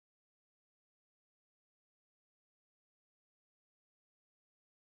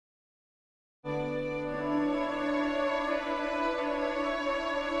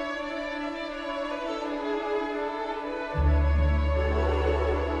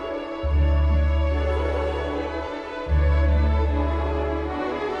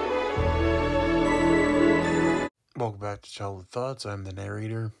welcome back to Childhood Thoughts. I'm the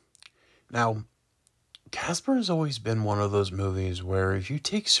narrator. Now, Casper has always been one of those movies where if you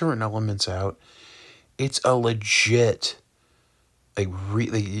take certain elements out, it's a legit, like,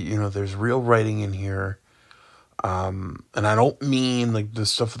 really, there's real writing in here. And I don't mean, like, the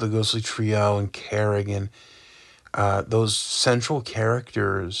stuff with the Ghostly Trio and Kerrigan. Those central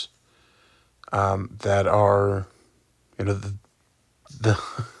characters that are, the,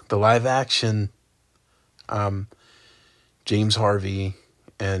 the live action James Harvey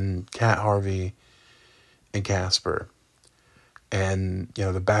and Cat Harvey and Casper, and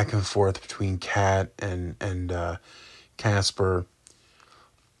the back and forth between Cat and Casper.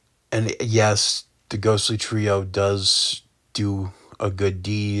 And yes, the Ghostly Trio does do a good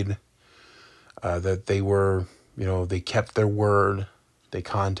deed. That they were, they kept their word. They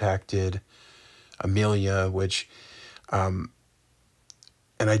contacted Amelia, which, and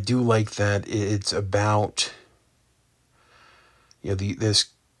I do like that it's about, this,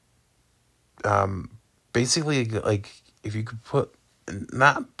 basically, like, if you could put,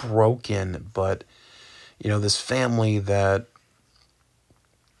 not broken, but, this family that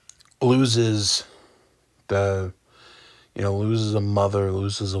loses loses a mother,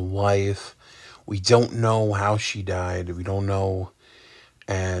 loses a wife. We don't know how she died. We don't know.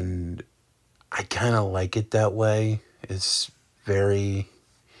 And I kind of like it that way. It's very,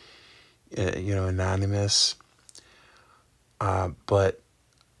 anonymous. But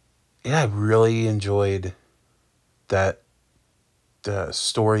yeah, I really enjoyed that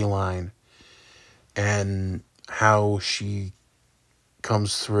storyline and how she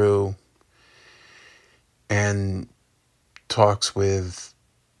comes through and talks with,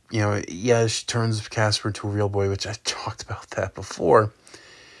 she turns Casper into a real boy, which I talked about that before.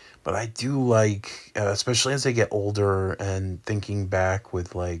 But I do like, especially as I get older and thinking back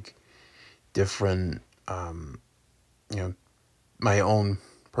with, like, different, my own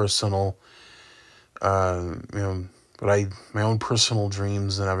personal, my own personal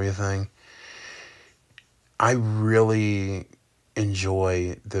dreams and everything. I really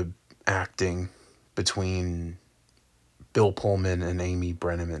enjoy the acting between Bill Pullman and Amy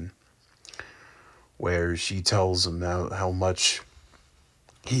Brenneman, where she tells him how much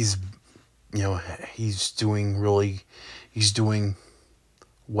he's doing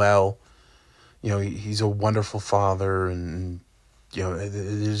well. He's a wonderful father, and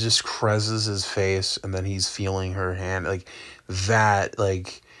it just caresses his face, and then he's feeling her hand, like that.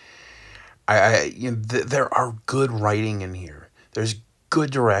 Like, there are good writing in here. There's good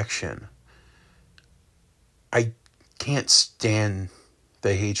direction. I can't stand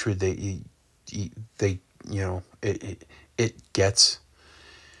the hatred that it gets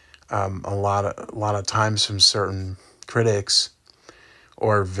a lot of times from certain critics,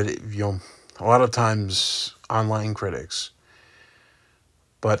 or a lot of times online critics.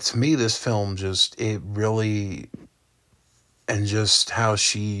 But to me, this film it really, and just how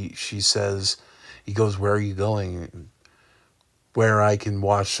she says, he goes, "Where are you going?" Where I can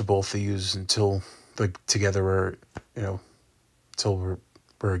watch the both of you until together we're, until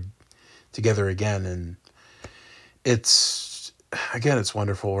we're together again. And it's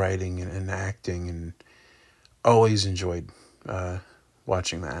wonderful writing and acting, and always enjoyed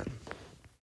watching that.